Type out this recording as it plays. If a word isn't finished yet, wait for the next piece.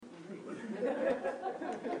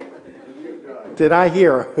Did I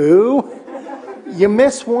hear who? You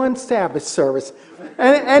missed one Sabbath service.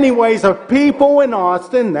 Anyways, the people in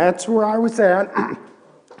Austin, that's where I was at,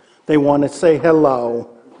 they want to say hello.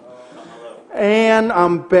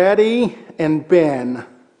 And Betty and Ben,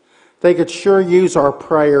 they could sure use our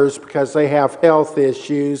prayers because they have health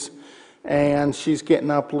issues. And she's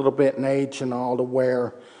getting up a little bit in age and all to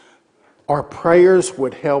where our prayers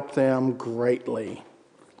would help them greatly.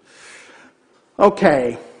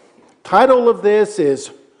 Okay, title of this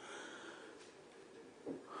is,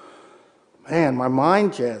 man, my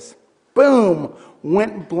mind just, boom,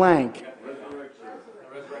 went blank.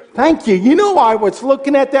 Thank you. You know, I was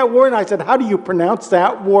looking at that word and I said, how do you pronounce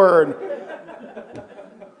that word?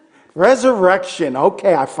 Resurrection.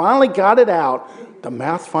 Okay, I finally got it out. The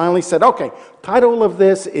mouth finally said, okay, title of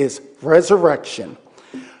this is Resurrection.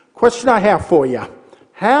 Question I have for you.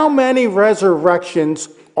 How many resurrections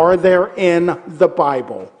are there in the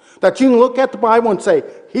Bible? That you can look at the Bible and say,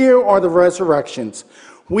 here are the resurrections.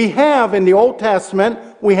 We have in the Old Testament,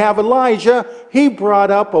 we have Elijah. He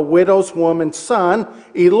brought up a widow's woman's son.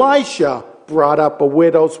 Elisha brought up a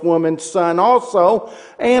widow's woman's son also.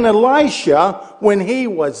 And Elisha, when he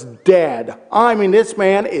was dead, I mean, this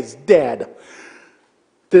man is dead.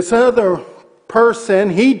 This other person,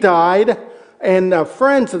 he died, and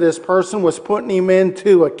friends of this person was putting him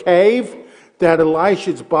into a cave that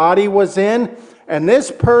Elisha's body was in. And this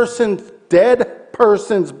person's, dead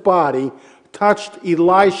person's body touched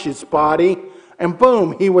Elisha's body, and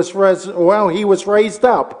boom, he was raised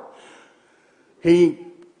up. He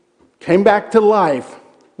came back to life.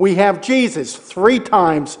 We have Jesus 3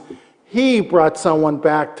 times. He brought someone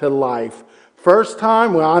back to life. First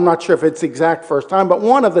time, well, I'm not sure if it's the exact first time, but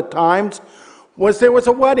one of the times was there was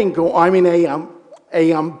a wedding,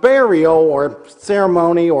 a burial or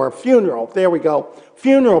ceremony or a funeral. There we go.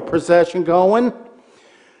 Funeral procession going.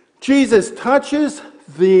 Jesus touches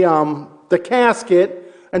the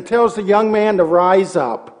casket and tells the young man to rise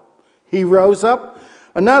up. He rose up.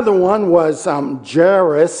 Another one was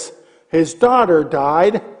Jairus. His daughter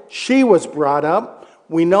died. She was brought up.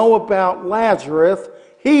 We know about Lazarus.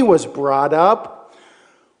 He was brought up.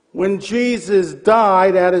 When Jesus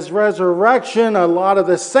died at his resurrection, a lot of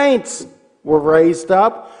the saints were raised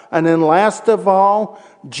up. And then last of all,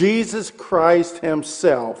 Jesus Christ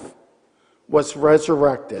himself was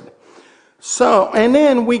resurrected. So, and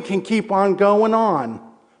then we can keep on going on.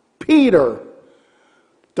 Peter,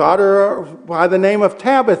 daughter by the name of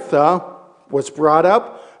Tabitha, was brought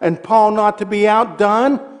up, and Paul, not to be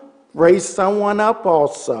outdone, raised someone up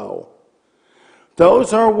also.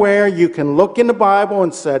 Those are where you can look in the Bible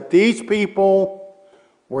and say, these people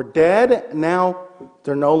were dead, now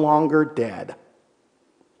they're no longer dead.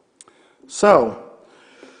 So,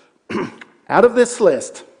 out of this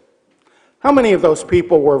list, how many of those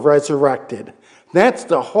people were resurrected? That's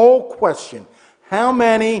the whole question. How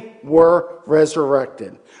many were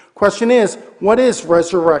resurrected? Question is, what is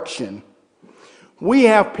resurrection? We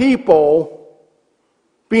have people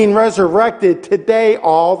being resurrected today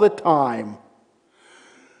all the time.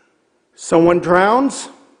 Someone drowns,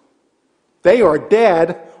 they are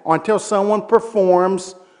dead until someone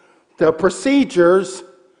performs the procedures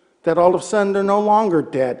that all of a sudden they're no longer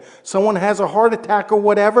dead. Someone has a heart attack or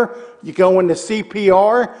whatever, you go into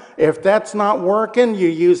CPR. If that's not working, you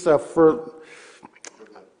use however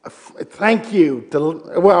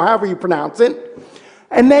you pronounce it,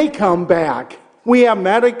 and they come back. We have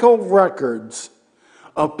medical records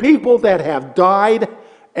of people that have died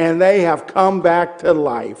and they have come back to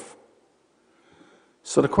life.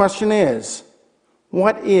 So the question is,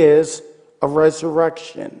 what is a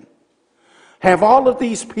resurrection? Have all of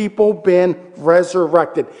these people been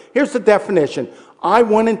resurrected? Here's the definition. I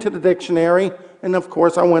went into the dictionary, and of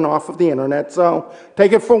course I went off of the internet, so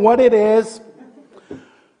take it for what it is.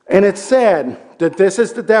 And it said that this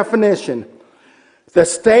is the definition. The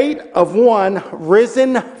state of one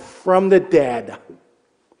risen from the dead.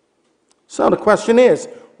 So the question is,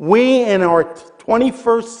 we in our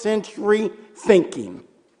 21st century thinking,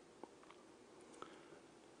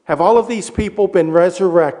 have all of these people been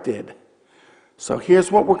resurrected? So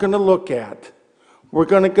here's what we're going to look at. We're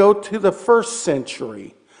going to go to the 1st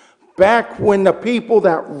century, back when the people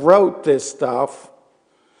that wrote this stuff,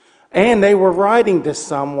 and they were writing to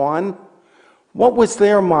someone, what was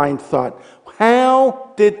their mind thought?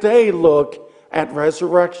 How did they look at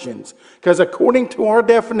resurrections? Because according to our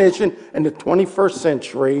definition in the 21st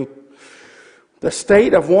century, the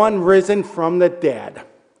state of one risen from the dead.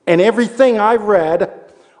 And everything I read,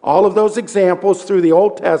 all of those examples through the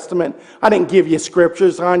Old Testament, I didn't give you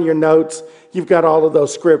scriptures on your notes. You've got all of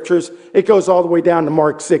those scriptures. It goes all the way down to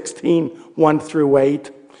Mark 16, 1 through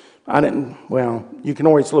 8. You can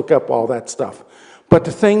always look up all that stuff. But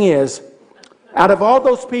the thing is, out of all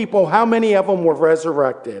those people, how many of them were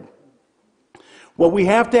resurrected? What we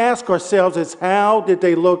have to ask ourselves is, how did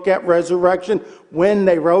they look at resurrection when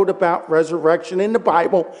they wrote about resurrection in the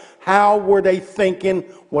Bible? How were they thinking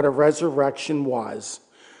what a resurrection was?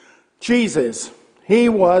 Jesus, he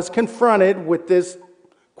was confronted with this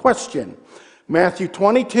question. Matthew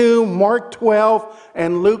 22, Mark 12,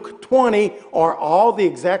 and Luke 20 are all the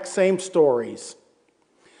exact same stories.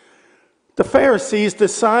 The Pharisees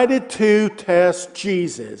decided to test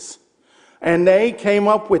Jesus, and they came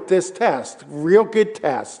up with this test, real good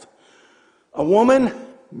test. A woman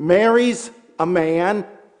marries a man,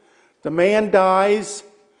 the man dies,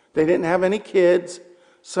 they didn't have any kids,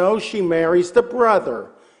 so she marries the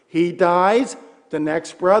brother. He dies, the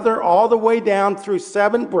next brother, all the way down through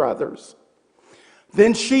 7 brothers.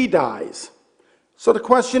 Then she dies. So the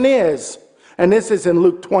question is, and this is in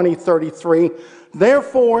Luke 20:33,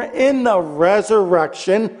 therefore in the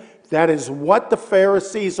resurrection, that is what the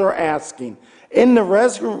Pharisees are asking. In the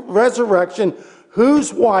resurrection,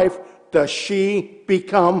 whose wife does she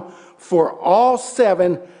become? For all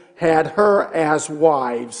 7 had her as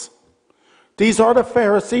wives. These are the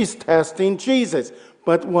Pharisees testing Jesus.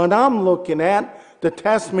 But what I'm looking at, the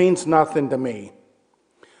test means nothing to me.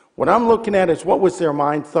 What I'm looking at is, what was their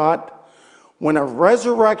mind thought? When a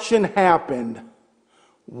resurrection happened,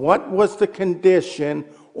 what was the condition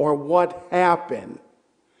or what happened?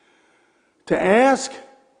 To ask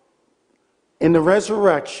in the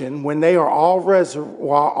resurrection, when they are all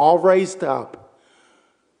raised up,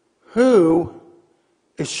 who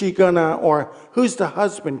is she gonna, or who's the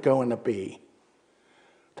husband going to be?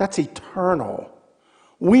 That's eternal.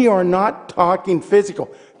 We are not talking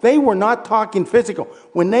physical. They were not talking physical.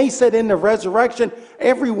 When they said in the resurrection,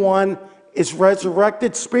 everyone is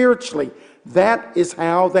resurrected spiritually. That is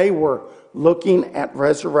how they were looking at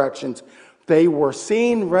resurrections. They were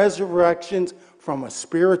seeing resurrections from a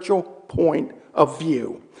spiritual point of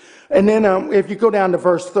view. And then if you go down to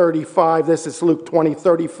verse 35, this is Luke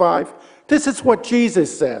 20:35. This is what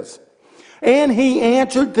Jesus says. And he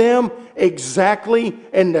answered them exactly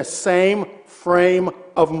in the same frame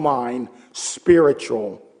of mind,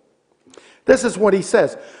 spiritual. This is what he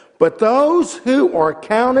says. But those who are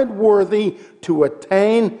counted worthy to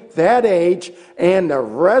attain that age and the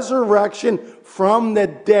resurrection from the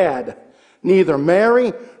dead neither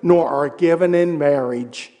marry nor are given in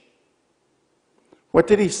marriage. What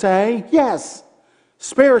did he say? Yes,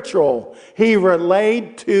 spiritual. He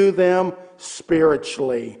relayed to them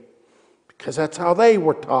spiritually, because that's how they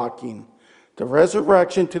were talking. The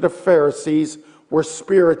resurrection to the Pharisees were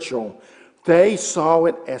spiritual. They saw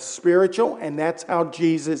it as spiritual, and that's how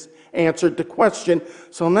Jesus answered the question.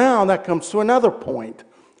 So now that comes to another point.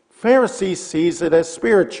 Pharisees sees it as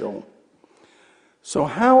spiritual. So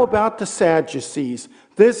how about the Sadducees?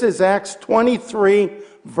 This is Acts 23,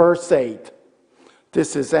 verse 8.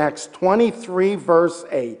 This is Acts 23, verse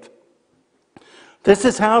 8. This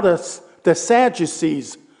is how the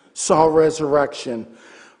Sadducees saw resurrection.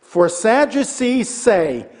 For Sadducees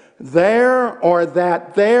say there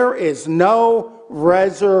is no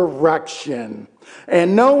resurrection,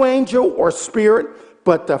 and no angel or spirit,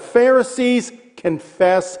 but the Pharisees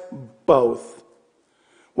confess both.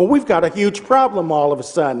 Well, we've got a huge problem all of a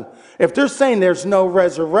sudden. If they're saying there's no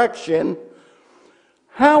resurrection,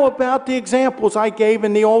 how about the examples I gave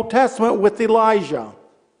in the Old Testament with Elijah?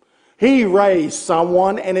 He raised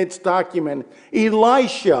someone, and it's documented.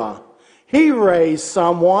 Elisha, he raised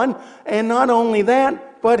someone, and not only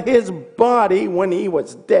that, but his body, when he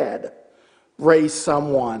was dead, raised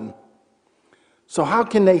someone. So how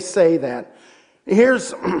can they say that?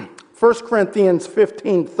 Here's 1 Corinthians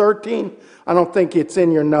 15:13. I don't think it's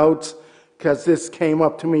in your notes, because this came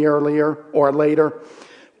up to me earlier or later.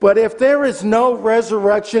 But if there is no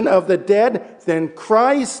resurrection of the dead, then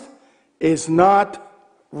Christ is not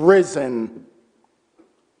risen.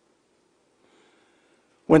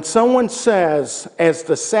 When someone says, as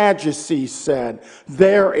the Sadducees said,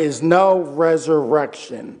 there is no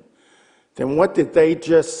resurrection, then what did they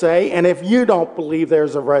just say? And if you don't believe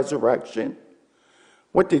there's a resurrection,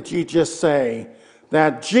 what did you just say?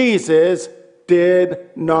 That Jesus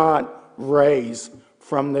did not raise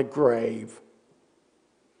from the grave.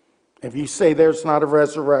 If you say there's not a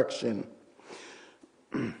resurrection.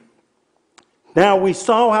 Now we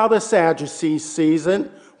saw how the Sadducees sees it.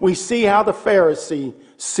 We see how the Pharisee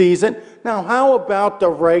sees it. Now how about the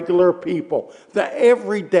regular people, the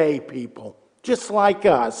everyday people, just like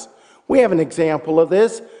us? We have an example of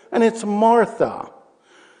this, and it's Martha.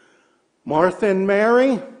 Martha and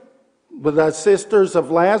Mary, the sisters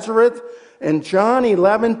of Lazarus, in John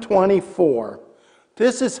 11:24.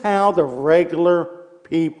 This is how the regular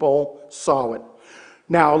people saw it.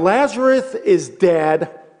 Now, Lazarus is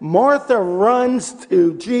dead. Martha runs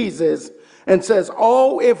to Jesus and says,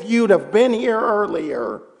 "Oh, if you'd have been here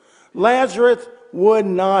earlier, Lazarus would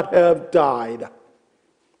not have died."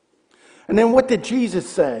 And then what did Jesus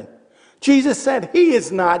say? Jesus said, "He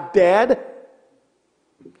is not dead."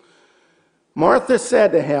 Martha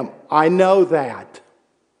said to him, "I know that.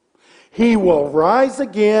 He will rise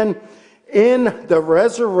again in the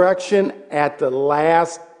resurrection at the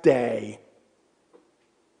last day."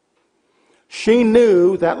 She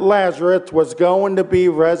knew that Lazarus was going to be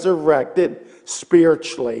resurrected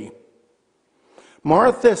spiritually.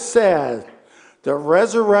 Martha said, the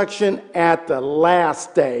resurrection at the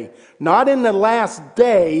last day. Not in the last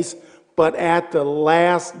days, but at the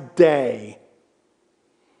last day.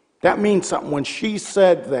 That means something. When she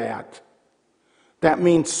said that, that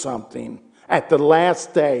means something. At the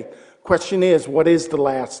last day. Question is, what is the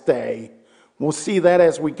last day? We'll see that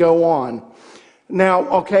as we go on. Now,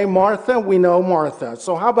 okay, Martha, we know Martha.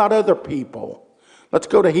 So how about other people? Let's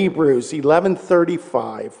go to Hebrews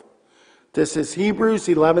 11:35. This is Hebrews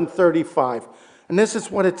 11:35. And this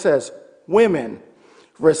is what it says. Women,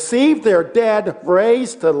 receive their dead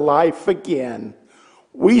raised to life again.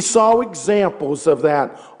 We saw examples of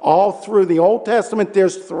that all through the Old Testament.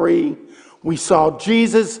 There's 3. We saw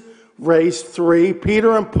Jesus raised 3.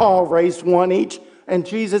 Peter and Paul raised 1 each. And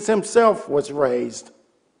Jesus himself was raised.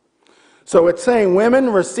 So it's saying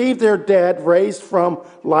women receive their dead raised from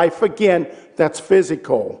life again. That's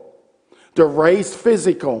physical. They're raised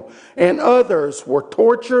physical. And others were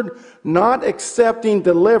tortured, not accepting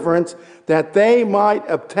deliverance, that they might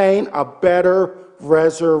obtain a better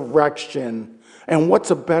resurrection. And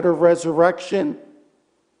what's a better resurrection?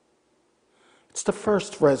 It's the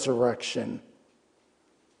first resurrection.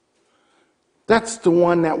 That's the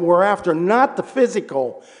one that we're after, not the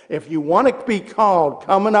physical. If you want to be called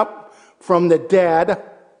coming up from the dead,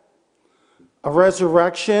 a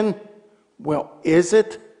resurrection, well, is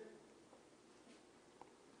it?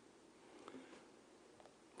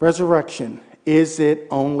 Resurrection, is it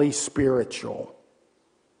only spiritual?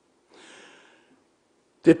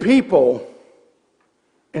 Did people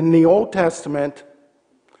in the Old Testament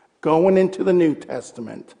going into the New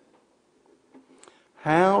Testament,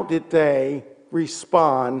 how did they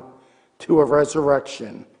respond to a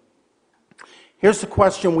resurrection? Here's the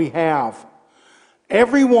question we have.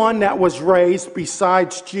 Everyone that was raised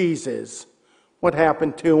besides Jesus, what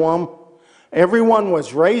happened to them? Everyone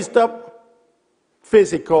was raised up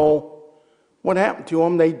physical. What happened to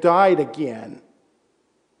them? They died again.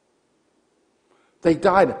 They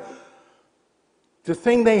died. The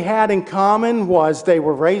thing they had in common was they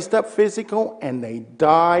were raised up physical and they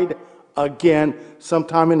died again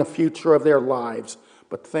sometime in the future of their lives.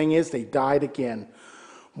 But the thing is, they died again.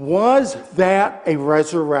 Was that a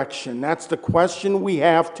resurrection? That's the question we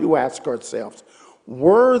have to ask ourselves.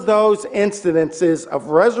 Were those incidences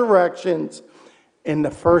of resurrections in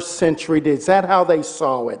the first century? Is that how they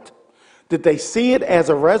saw it? Did they see it as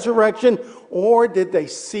a resurrection, or did they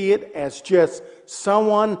see it as just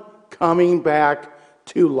someone coming back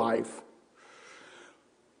to life?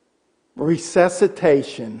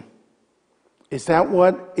 Resuscitation. Is that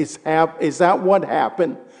what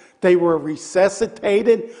happened? They were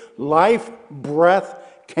resuscitated. Life, breath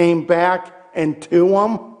came back into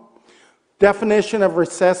them. Definition of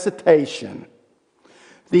resuscitation.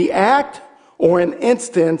 The act or an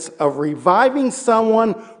instance of reviving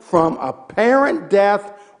someone from apparent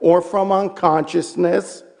death or from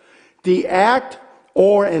unconsciousness. The act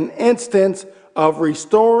or an instance of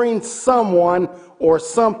restoring someone or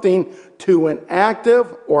something to an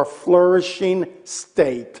active or flourishing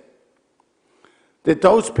state. Did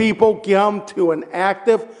those people come to an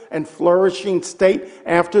active and flourishing state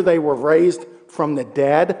after they were raised from the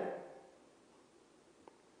dead?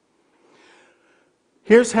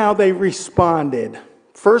 Here's how they responded.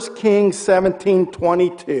 1 Kings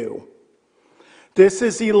 17:22. This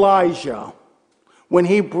is Elijah when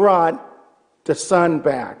he brought the son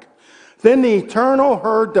back. Then the Eternal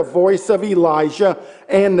heard the voice of Elijah,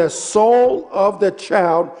 and the soul of the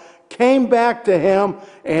child came back to him,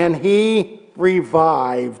 and he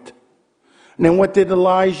revived. And then what did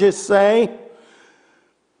Elijah say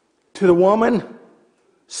to the woman?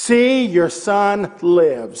 See, your son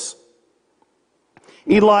lives.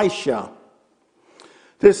 Elisha.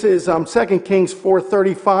 This is 2 Kings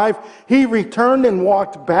 4:35. He returned and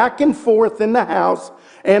walked back and forth in the house,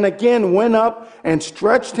 and again went up and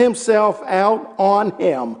stretched himself out on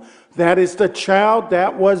him. That is the child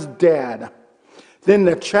that was dead. Then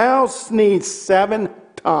the child sneezed 7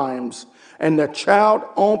 times, and the child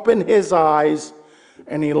opened his eyes,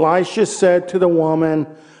 and Elisha said to the woman,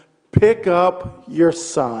 "Pick up your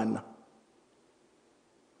son."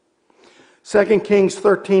 2 Kings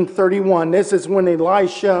 13:31. This is when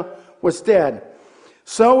Elisha was dead.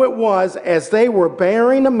 So it was, as they were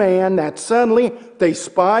burying a man, that suddenly they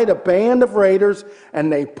spied a band of raiders,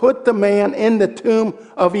 and they put the man in the tomb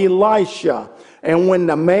of Elisha. And when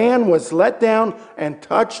the man was let down and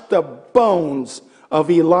touched the bones of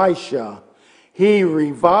Elisha, he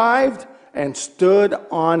revived and stood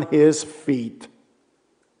on his feet.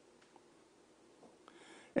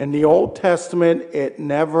 In the Old Testament, it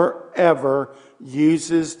never ever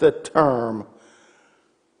uses the term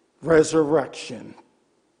resurrection.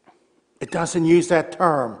 It doesn't use that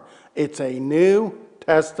term. It's a New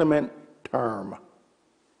Testament term.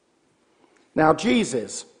 Now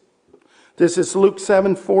Jesus, this is Luke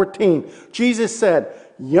 7:14. Jesus said,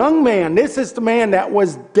 "Young man," this is the man that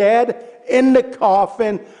was dead in the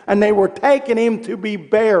coffin, and they were taking him to be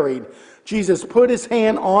buried. Jesus put his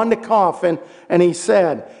hand on the coffin, and he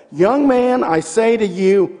said, "Young man, I say to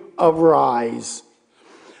you, arise."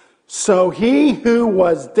 So he who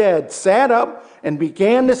was dead sat up and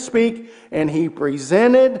began to speak, and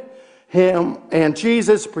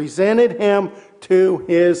Jesus presented him to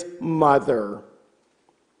his mother.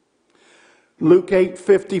 Luke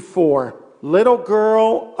 8:54, "Little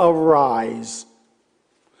girl, arise."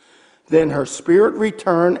 Then her spirit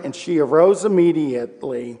returned, and she arose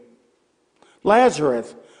immediately.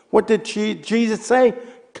 Lazarus, what did Jesus say?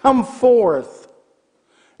 "Come forth."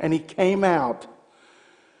 And he came out.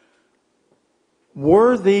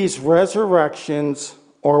 Were these resurrections,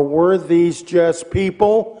 or were these just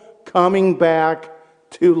people coming back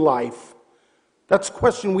to life? That's a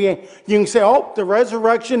question you can say, oh, the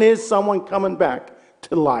resurrection is someone coming back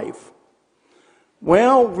to life.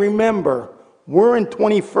 Well, remember, we're in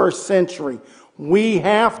 21st century. We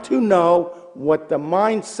have to know what the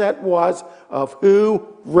mindset was of who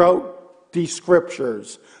wrote these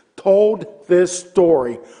scriptures, told this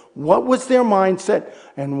story. What was their mindset,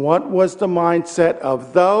 and what was the mindset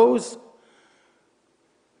of those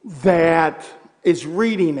that is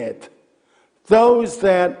reading it, those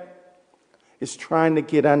that is trying to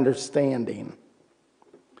get understanding?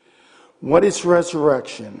 What is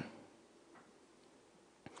resurrection?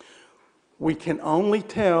 We can only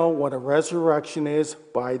tell what a resurrection is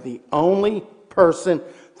by the only person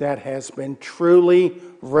that has been truly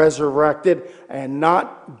resurrected and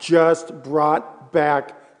not just brought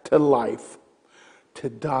back to life, to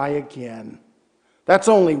die again. That's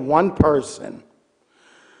only one person.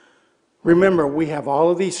 Remember, we have all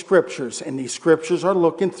of these scriptures, and these scriptures are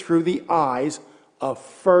looking through the eyes of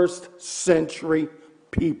first century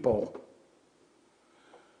people.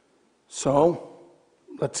 So,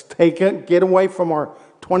 let's get away from our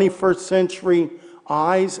 21st century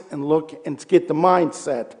eyes and look and get the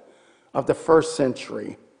mindset of the first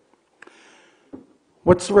century.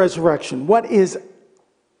 What's the resurrection? What is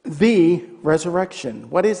the resurrection?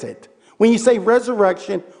 What is it? When you say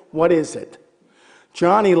resurrection, what is it?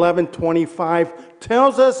 John 11:25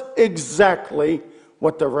 tells us exactly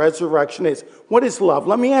what the resurrection is. What is love?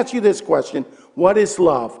 Let me ask you this question. What is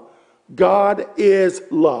love? God is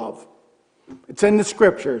love. It's in the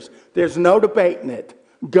scriptures. There's no debating it.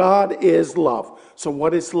 God is love. So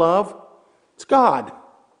what is love? It's God.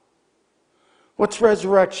 What's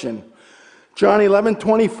resurrection? John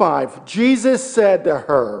 11:25. Jesus said to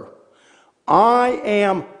her, "I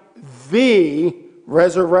am the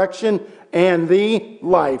resurrection and the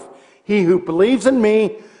life. He who believes in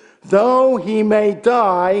me, though he may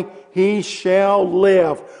die, he shall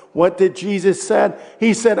live." What did Jesus say?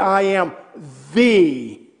 He said, "I am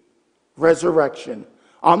the resurrection.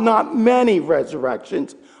 I'm not many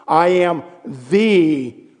resurrections. I am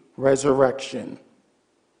the resurrection."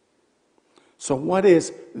 So what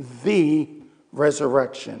is the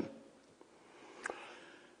resurrection?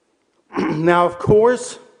 Now, of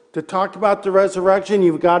course, to talk about the resurrection,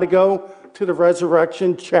 you've got to go to the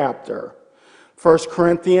resurrection chapter. 1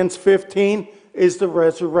 Corinthians 15 is the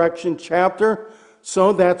resurrection chapter,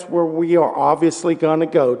 so that's where we are obviously going to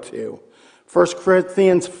go to. 1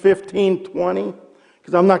 Corinthians 15:20,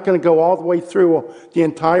 because I'm not going to go all the way through the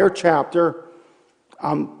entire chapter.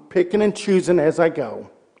 I'm picking and choosing as I go.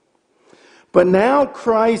 "But now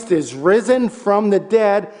Christ is risen from the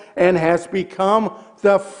dead and has become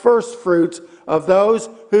the firstfruits of those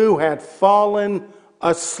who had fallen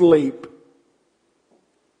asleep."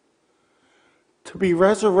 To be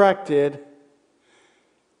resurrected,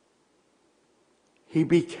 he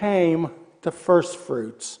became the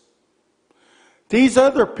firstfruits. These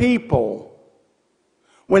other people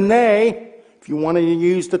When they, if you want to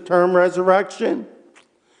use the term resurrection,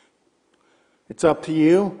 it's up to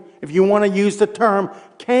you. If you want to use the term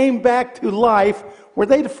came back to life, were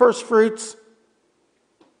they the first fruits?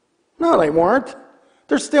 No, they weren't.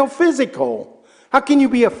 They're still physical. How can you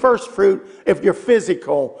be a first fruit if you're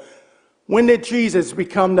physical? When did Jesus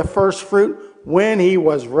become the first fruit? When he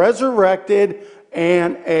was resurrected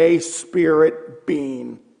and a spirit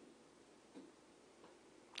being.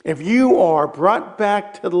 If you are brought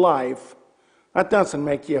back to life, that doesn't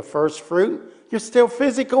make you a first fruit. You're still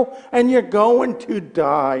physical and you're going to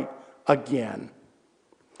die again.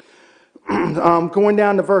 Going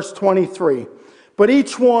down to verse 23. But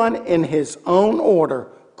each one in his own order.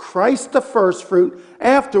 Christ the first fruit.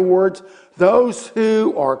 Afterwards, those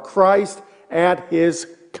who are Christ at his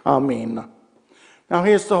coming. Now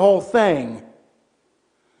here's the whole thing.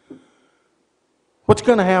 What's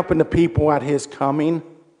going to happen to people at his coming?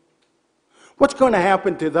 What's going to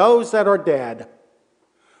happen to those that are dead?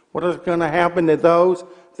 What is going to happen to those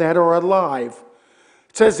that are alive?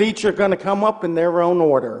 It says each are going to come up in their own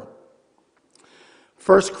order.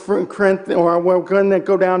 1 Corinthians, or we're going to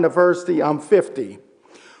go down to verse 50.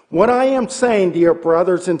 What I am saying, dear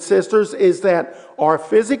brothers and sisters, is that our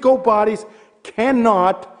physical bodies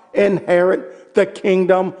cannot inherit the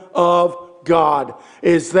kingdom of God.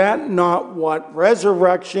 Is that not what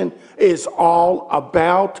resurrection is all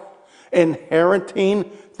about?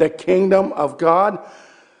 Inheriting the kingdom of God?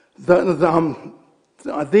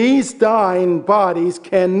 These dying bodies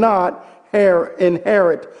cannot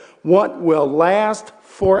inherit what will last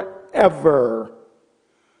forever.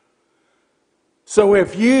 So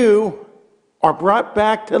if you are brought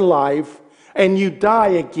back to life and you die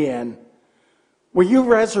again, were you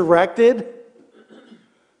resurrected?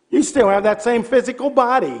 You still have that same physical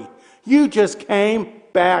body. You just came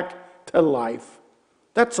back to life.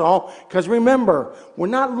 That's all. Because remember, we're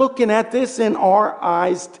not looking at this in our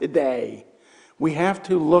eyes today. We have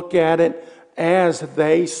to look at it as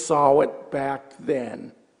they saw it back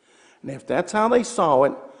then. And if that's how they saw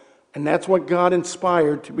it, and that's what God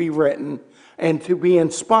inspired to be written, and to be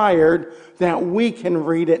inspired that we can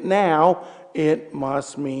read it now, it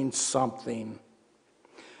must mean something.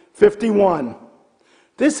 51.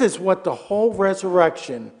 This is what the whole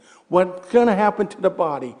resurrection, what's going to happen to the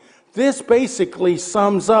body. This basically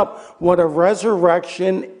sums up what a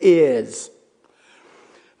resurrection is.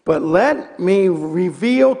 But let me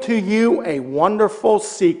reveal to you a wonderful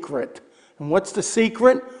secret. And what's the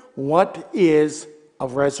secret? What is a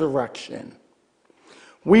resurrection?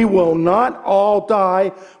 We will not all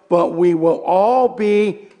die, but we will all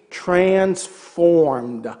be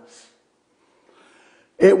transformed.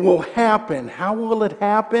 It will happen. How will it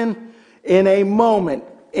happen? In a moment,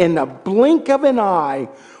 in the blink of an eye,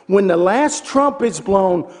 when the last trump is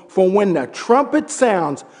blown, for when the trumpet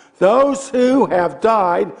sounds, those who have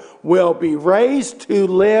died will be raised to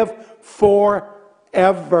live forever.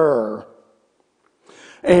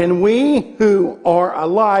 And we who are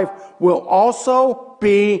alive will also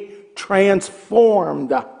be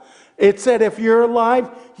transformed. It said if you're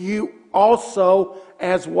alive, you also,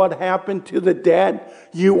 as what happened to the dead,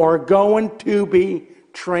 you are going to be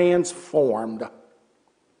transformed.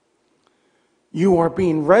 You are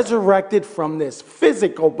being resurrected from this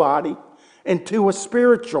physical body into a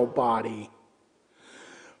spiritual body.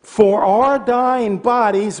 For our dying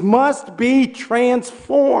bodies must be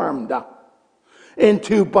transformed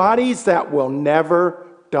into bodies that will never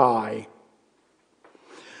die.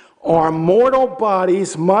 Our mortal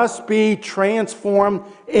bodies must be transformed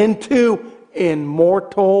into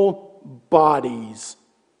immortal bodies.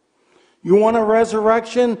 You want a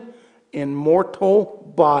resurrection?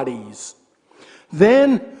 Immortal bodies.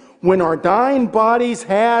 Then, when our dying bodies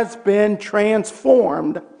has been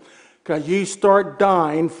transformed, because you start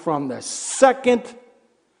dying from the second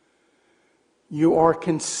you are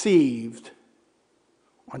conceived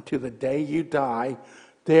until the day you die,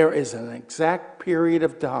 there is an exact period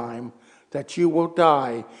of time that you will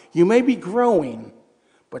die. You may be growing,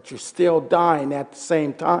 but you're still dying at the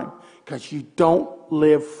same time because you don't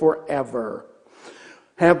live forever.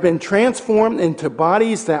 Have been transformed into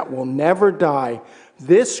bodies that will never die.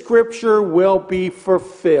 This scripture will be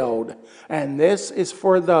fulfilled. And this is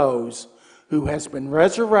for those who has been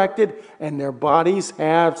resurrected and their bodies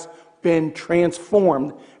have been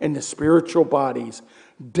transformed into spiritual bodies.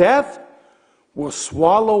 Death will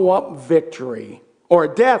swallow up victory. Or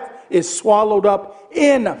death is swallowed up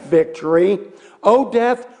in victory. O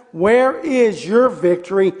death, where is your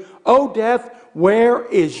victory? O death, where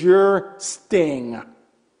is your sting?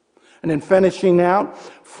 And then finishing out,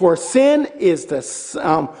 for sin is the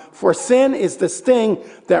sting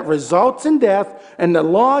that results in death, and the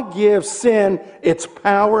law gives sin its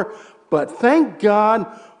power. But thank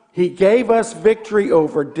God he gave us victory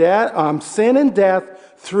over sin and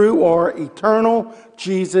death through our eternal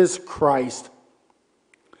Jesus Christ.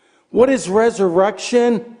 What is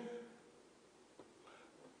resurrection?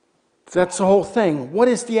 That's the whole thing. What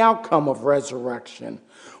is the outcome of resurrection?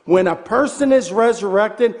 When a person is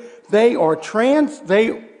resurrected,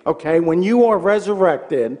 when you are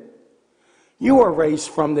resurrected, you are raised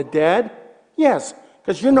from the dead. Yes,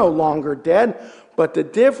 because you're no longer dead. But the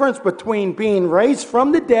difference between being raised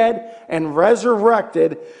from the dead and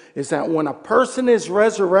resurrected is that when a person is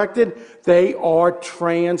resurrected, they are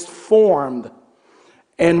transformed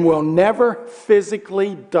and will never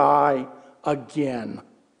physically die again.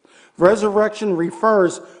 Resurrection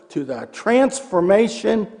refers to the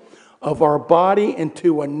transformation of our body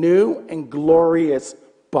into a new and glorious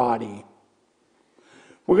body.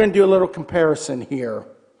 We're going to do a little comparison here.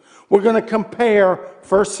 We're going to compare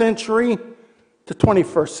first century to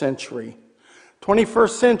 21st century. 21st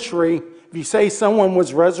century, if you say someone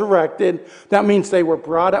was resurrected, that means they were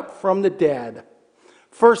brought up from the dead.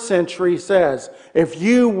 First century says, if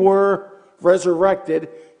you were resurrected,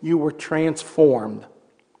 you were transformed.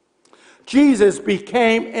 Jesus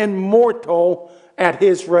became immortal at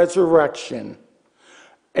his resurrection.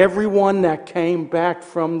 Everyone that came back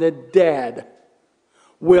from the dead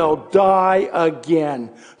will die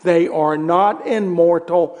again. They are not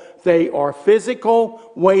immortal. They are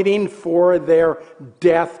physical, waiting for their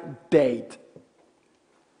death date.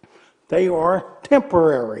 They are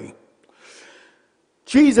temporary.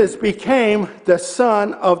 Jesus became the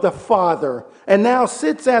Son of the Father and now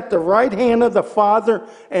sits at the right hand of the Father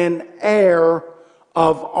and heir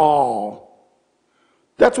of all.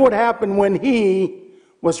 That's what happened when he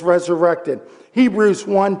was resurrected. Hebrews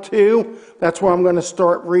 1:2, that's where I'm going to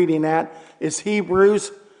start reading at, is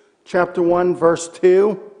Hebrews chapter 1, verse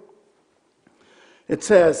 2. It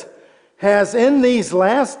says, has in these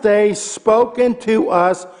last days spoken to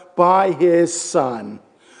us by his Son,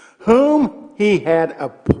 whom he had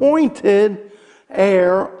appointed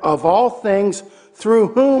heir of all things, through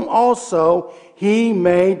whom also he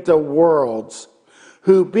made the worlds,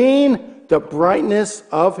 who being the brightness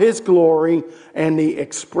of his glory and the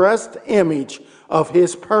expressed image of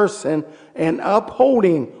his person, and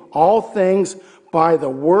upholding all things by the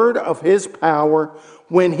word of his power,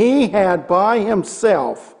 when he had by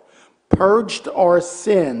himself purged our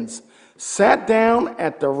sins, sat down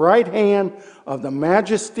at the right hand of the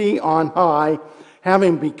majesty on high,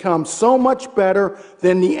 having become so much better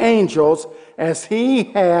than the angels, as he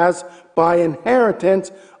has by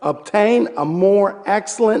inheritance obtained a more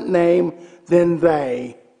excellent name than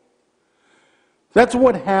they. That's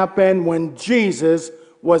what happened when Jesus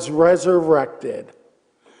was resurrected.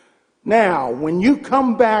 Now, when you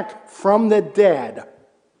come back from the dead,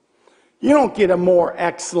 you don't get a more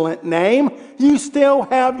excellent name. You still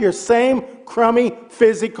have your same crummy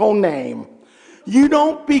physical name. You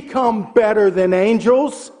don't become better than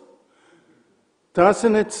angels.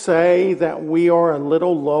 Doesn't it say that we are a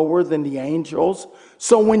little lower than the angels?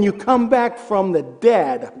 So when you come back from the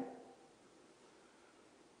dead,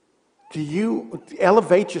 do you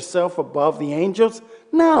elevate yourself above the angels?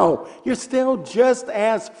 No, you're still just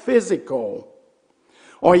as physical.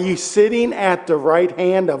 Are you sitting at the right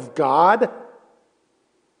hand of God?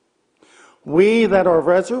 We that are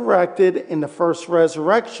resurrected in the first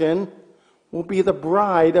resurrection will be the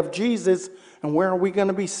bride of Jesus. And where are we going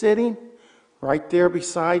to be sitting? Right there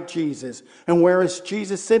beside Jesus. And where is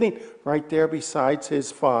Jesus sitting? Right there beside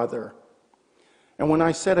his Father. And when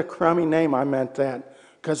I said a crummy name, I meant that.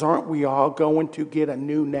 Because aren't we all going to get a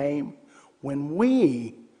new name when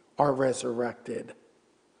we are resurrected?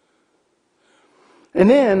 And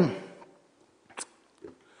then,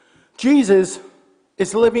 Jesus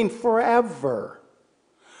is living forever.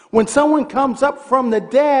 When someone comes up from the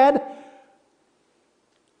dead,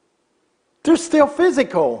 they're still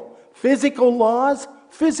physical. Physical laws,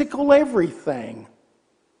 physical everything.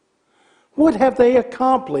 What have they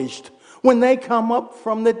accomplished when they come up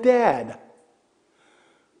from the dead?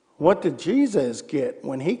 What did Jesus get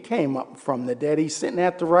when he came up from the dead? He's sitting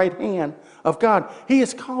at the right hand of God. He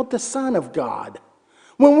is called the Son of God.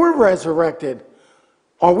 When we're resurrected,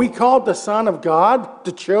 are we called the Son of God,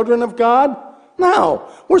 the children of God? No,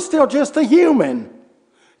 we're still just a human,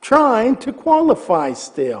 trying to qualify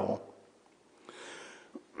still.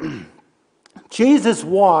 Jesus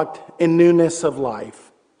walked in newness of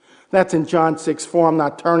life. That's in John 6:4. I'm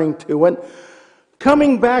not turning to it.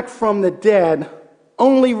 Coming back from the dead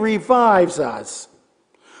only revives us.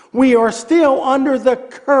 We are still under the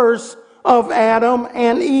curse of Adam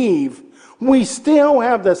and Eve. We still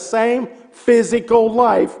have the same physical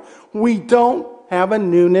life. We don't have a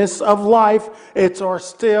newness of life. It's our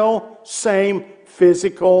still same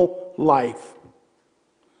physical life.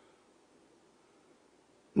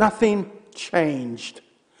 Nothing changed.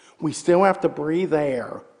 We still have to breathe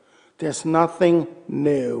air. There's nothing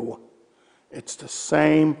new. It's the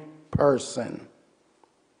same person.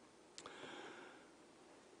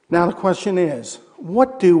 Now the question is,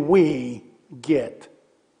 what do we get?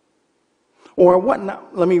 Or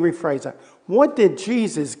let me rephrase that. What did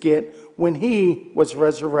Jesus get when he was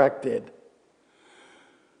resurrected?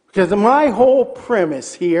 Because my whole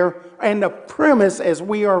premise here, and the premise as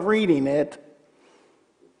we are reading it,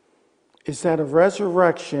 is that a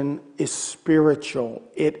resurrection is spiritual.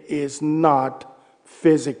 It is not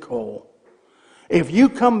physical. If you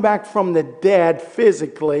come back from the dead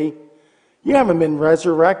physically, you haven't been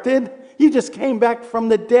resurrected. You just came back from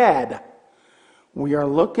the dead. We are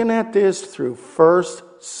looking at this through first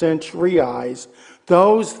century eyes,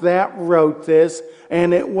 those that wrote this,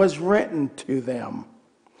 and it was written to them.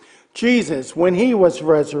 Jesus, when he was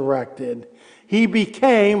resurrected, he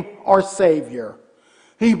became our Savior.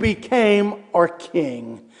 He became our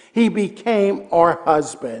King. He became our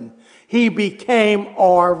husband. He became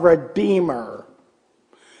our Redeemer.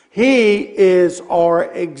 He is our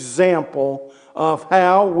example of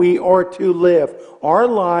how we are to live our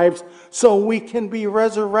lives so we can be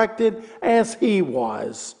resurrected as he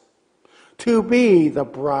was. To be the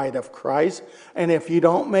bride of Christ. And if you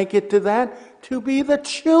don't make it to that, to be the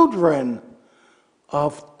children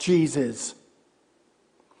of Jesus.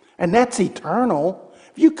 And that's eternal.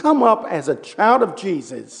 If you come up as a child of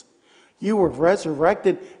Jesus, you were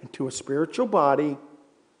resurrected into a spiritual body,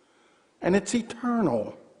 and it's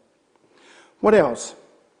eternal. What else?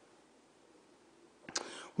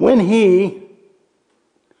 When he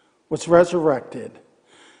was resurrected,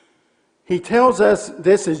 he tells us,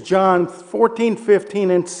 this is John 14,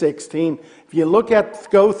 15, and 16. If you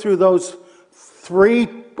go through those three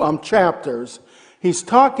chapters, he's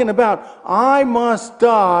talking about, I must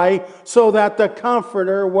die so that the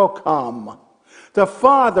Comforter will come. The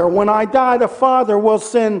Father, when I die, the Father will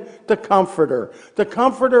send the Comforter. The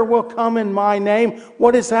Comforter will come in my name.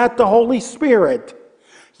 What is that? The Holy Spirit.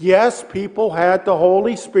 Yes, people had the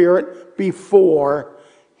Holy Spirit before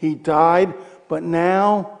he died, but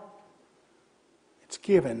now it's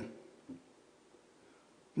given.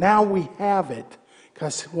 Now we have it.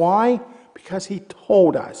 Because why? Because he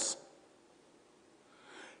told us.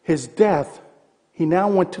 His death, he now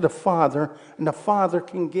went to the Father, and the Father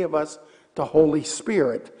can give us the Holy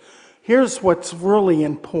Spirit. Here's what's really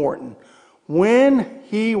important. When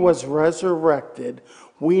he was resurrected,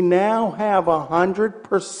 we now have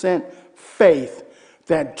 100% faith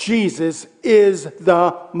that Jesus is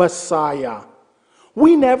the Messiah.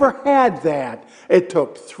 We never had that. It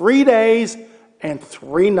took 3 days and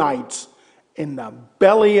 3 nights in the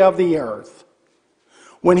belly of the earth.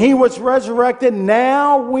 When he was resurrected,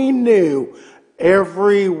 now we knew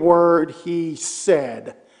every word he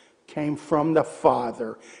said came from the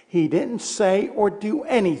Father. He didn't say or do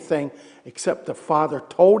anything except the Father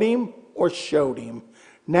told him or showed him.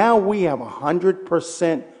 Now we have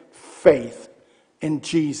 100% faith in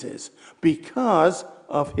Jesus because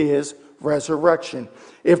of his resurrection.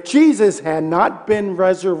 If Jesus had not been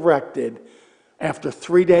resurrected after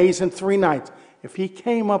 3 days and 3 nights, if he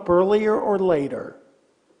came up earlier or later,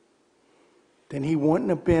 then he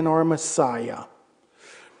wouldn't have been our Messiah.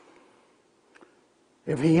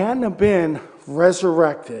 If he hadn't have been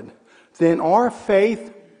resurrected, then our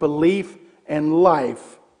faith, belief, and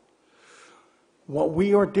life, what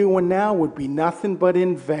we are doing now would be nothing but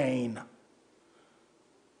in vain.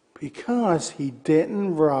 Because he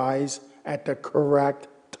didn't rise at the correct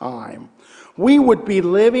time. We would be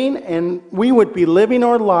living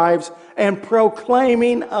our lives and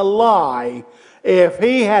proclaiming a lie if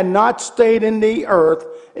he had not stayed in the earth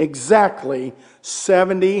exactly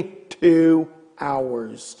 72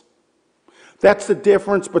 hours. That's the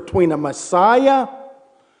difference between a Messiah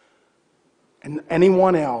and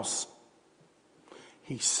anyone else.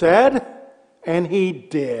 He said and he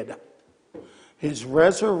did. His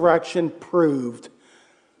resurrection proved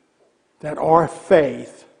that our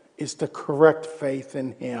faith is the correct faith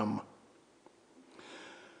in him.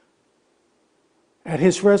 At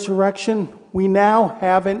his resurrection, we now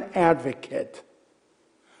have an advocate.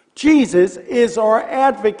 Jesus is our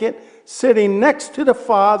advocate sitting next to the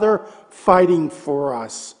Father, fighting for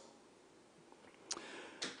us.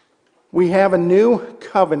 We have a new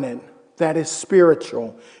covenant that is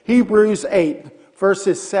spiritual. Hebrews 8,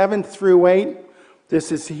 verses 7 through 8.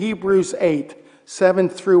 This is Hebrews 8, 7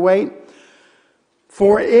 through 8.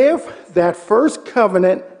 For if that first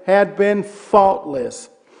covenant had been faultless,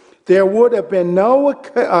 there would have been no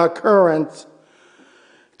occurrence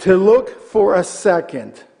to look for a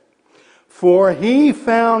second. For he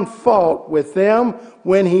found fault with them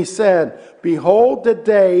when he said, Behold, the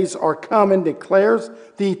days are coming, declares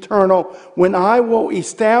the Eternal, when I will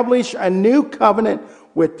establish a new covenant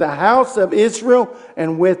with the house of Israel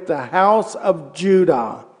and with the house of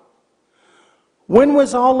Judah. When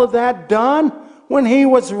was all of that done? When he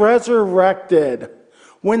was resurrected.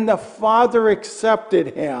 When the Father accepted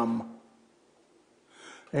him.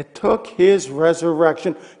 It took his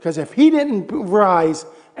resurrection, because if he didn't rise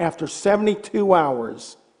after 72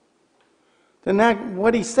 hours, then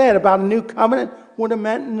what he said about a new covenant would have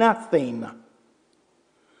meant nothing.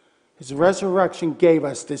 His resurrection gave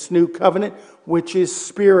us this new covenant, which is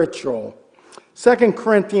spiritual. 2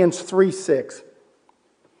 Corinthians 3:6.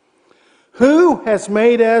 Who has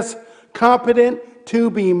made us competent to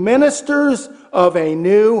be ministers of a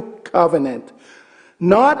new covenant?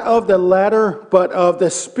 Not of the letter, but of the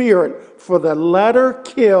Spirit. For the letter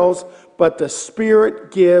kills, but the Spirit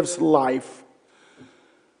gives life.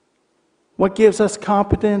 What gives us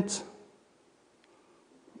competence?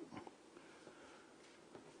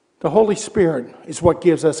 The Holy Spirit is what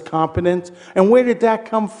gives us competence. And where did that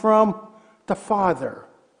come from? The Father.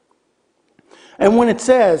 And when it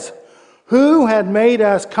says, who had made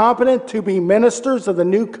us competent to be ministers of the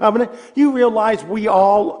new covenant, you realize we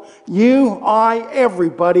all, you, I,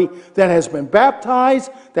 everybody that has been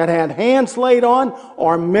baptized, that had hands laid on,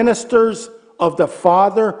 are ministers of the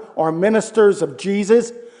Father, are ministers of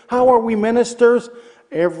Jesus. How are we ministers?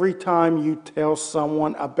 Every time you tell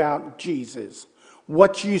someone about Jesus,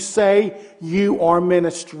 what you say, you are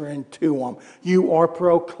ministering to them. You are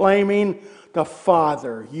proclaiming the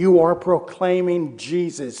Father. You are proclaiming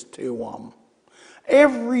Jesus to them.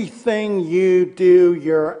 Everything you do,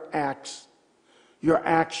 your actions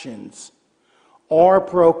are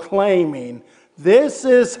proclaiming. This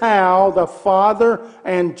is how the Father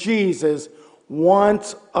and Jesus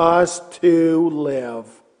wants us to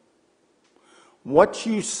live. What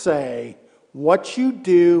you say, what you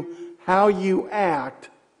do, how you act,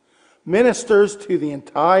 ministers to the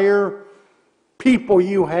entire people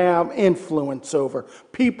you have influence over,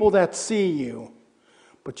 people that see you.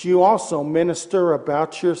 But you also minister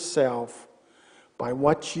about yourself by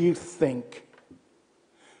what you think.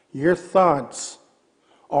 Your thoughts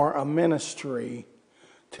are a ministry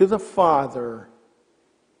to the Father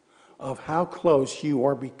of how close you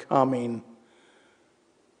are becoming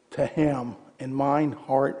to Him in mind,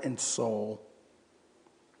 heart, and soul.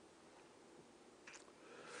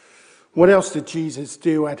 What else did Jesus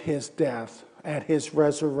do at His death, at His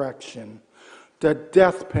resurrection? The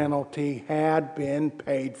death penalty had been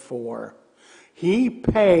paid for. He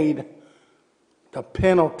paid the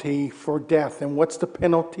penalty for death. And what's the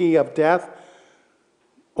penalty of death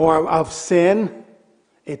or of sin?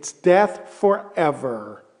 It's death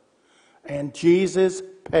forever. And Jesus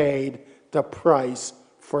paid the price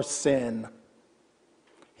for sin.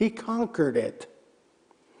 He conquered it.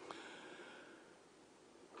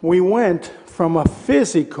 We went from a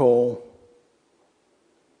physical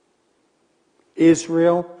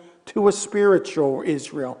Israel to a spiritual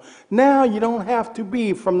Israel. Now you don't have to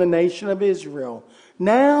be from the nation of Israel.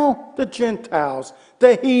 Now the Gentiles,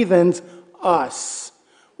 the heathens, us,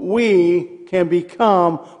 we can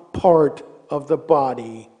become part of the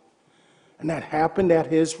body. And that happened at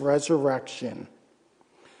His resurrection.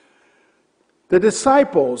 The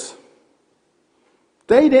disciples,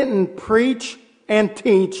 they didn't preach and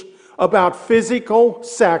teach about physical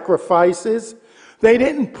sacrifices. They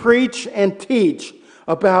didn't preach and teach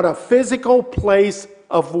about a physical place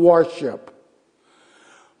of worship.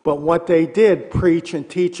 But what they did preach and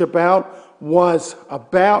teach about was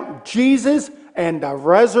about Jesus and the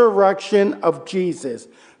resurrection of Jesus.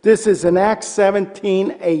 This is in Acts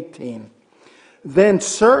 17:18. Then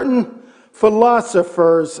certain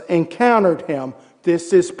philosophers encountered him.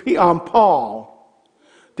 This is Paul.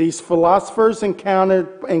 These philosophers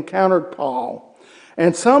encountered Paul.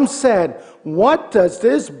 And some said, "What does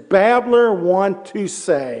this babbler want to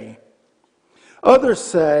say?" Others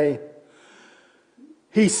say,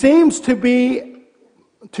 "He seems to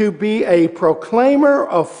be a proclaimer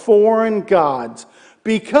of foreign gods,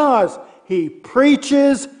 because he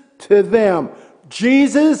preaches to them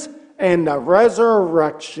Jesus and the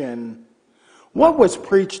resurrection." What was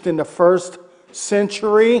preached in the first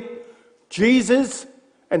century? Jesus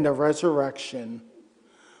and the resurrection.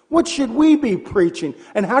 What should we be preaching?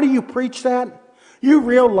 And how do you preach that? You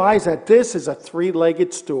realize that this is a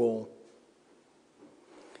three-legged stool.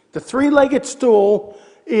 The three-legged stool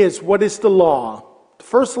is, what is the law? The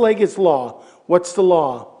first leg is law. What's the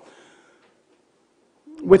law?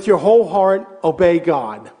 With your whole heart, obey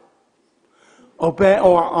God.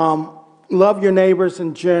 Love your neighbors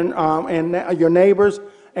and your neighbors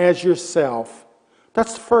as yourself.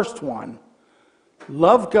 That's the first one.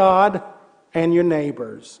 Love God and your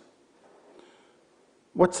neighbors.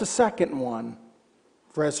 What's the second one?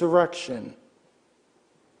 Resurrection.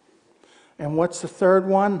 And what's the third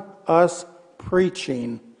one? Us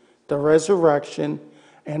preaching the resurrection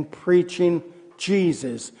and preaching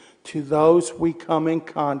Jesus to those we come in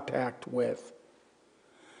contact with.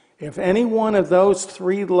 If any one of those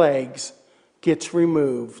three legs gets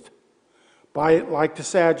removed, like the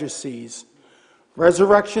Sadducees,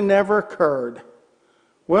 resurrection never occurred,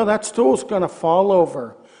 well, that stool's going to fall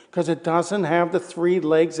over because it doesn't have the three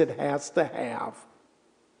legs it has to have.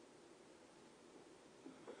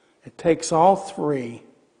 It takes all three.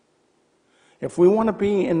 If we want to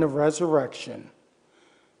be in the resurrection,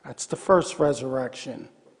 that's the first resurrection,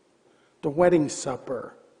 the wedding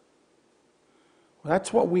supper. Well,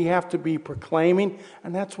 that's what we have to be proclaiming,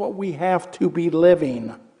 and that's what we have to be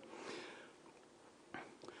living.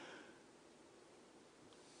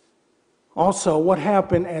 Also, what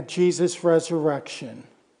happened at Jesus' resurrection?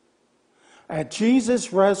 At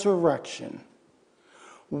Jesus' resurrection,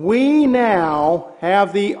 we now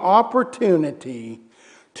have the opportunity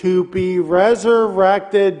to be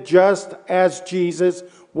resurrected just as Jesus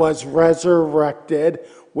was resurrected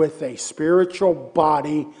with a spiritual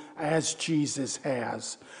body as Jesus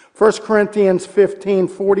has. 1 Corinthians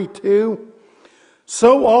 15:42.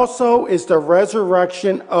 So also is the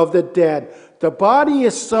resurrection of the dead. The body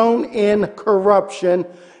is sown in corruption.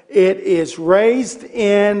 It is raised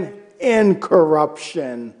in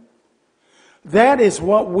incorruption. That is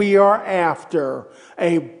what we are after.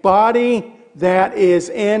 A body that is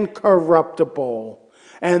incorruptible.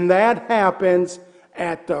 And that happens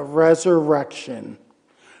at the resurrection.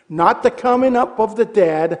 Not the coming up of the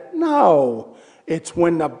dead. No. It's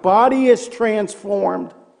when the body is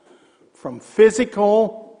transformed from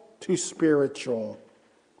physical to spiritual.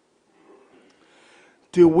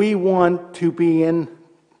 Do we want to be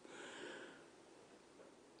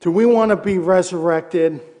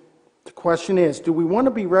resurrected? The question is, do we want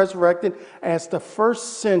to be resurrected as the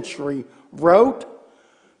first century wrote,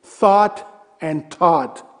 thought, and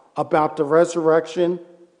taught about the resurrection?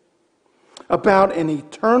 About an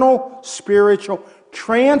eternal spiritual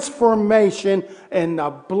transformation in the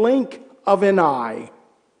blink of an eye,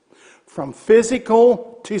 from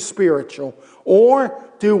physical to spiritual? Or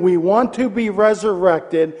do we want to be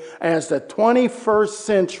resurrected as the 21st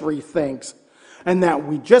century thinks, and that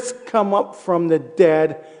we just come up from the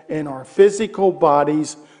dead in our physical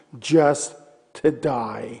bodies just to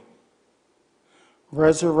die?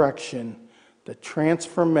 Resurrection, the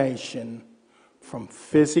transformation from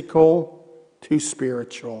physical to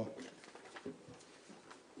spiritual.